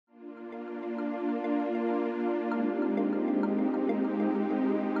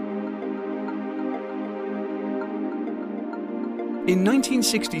In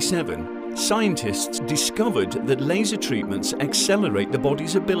 1967, scientists discovered that laser treatments accelerate the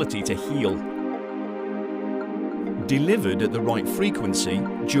body's ability to heal. Delivered at the right frequency,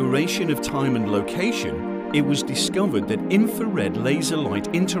 duration of time and location, it was discovered that infrared laser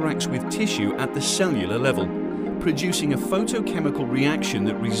light interacts with tissue at the cellular level, producing a photochemical reaction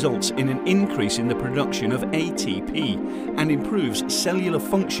that results in an increase in the production of ATP and improves cellular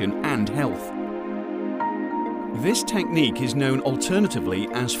function and health. This technique is known alternatively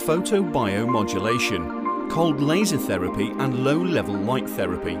as photobiomodulation, cold laser therapy and low-level light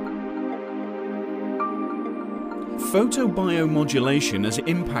therapy. Photobiomodulation has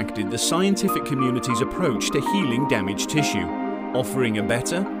impacted the scientific community's approach to healing damaged tissue, offering a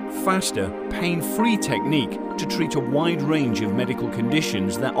better, faster, pain-free technique to treat a wide range of medical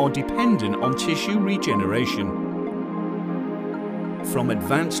conditions that are dependent on tissue regeneration. From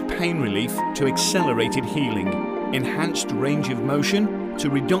advanced pain relief to accelerated healing, enhanced range of motion to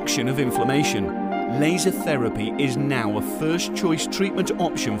reduction of inflammation, laser therapy is now a first-choice treatment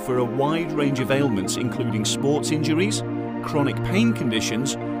option for a wide range of ailments including sports injuries, chronic pain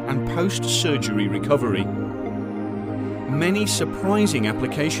conditions, and post-surgery recovery. Many surprising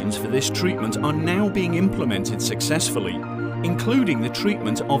applications for this treatment are now being implemented successfully, including the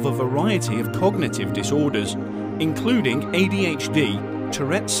treatment of a variety of cognitive disorders, including ADHD,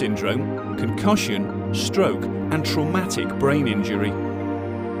 Tourette's syndrome, concussion, stroke, and traumatic brain injury.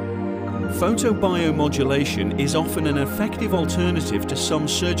 Photobiomodulation is often an effective alternative to some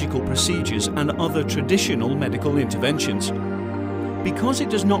surgical procedures and other traditional medical interventions. Because it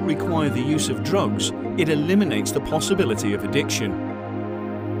does not require the use of drugs, it eliminates the possibility of addiction.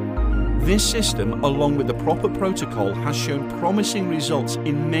 This system, along with the proper protocol, has shown promising results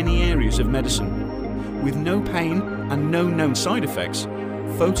in many areas of medicine. With no pain and no known side effects,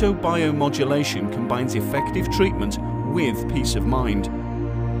 photobiomodulation combines effective treatment with peace of mind.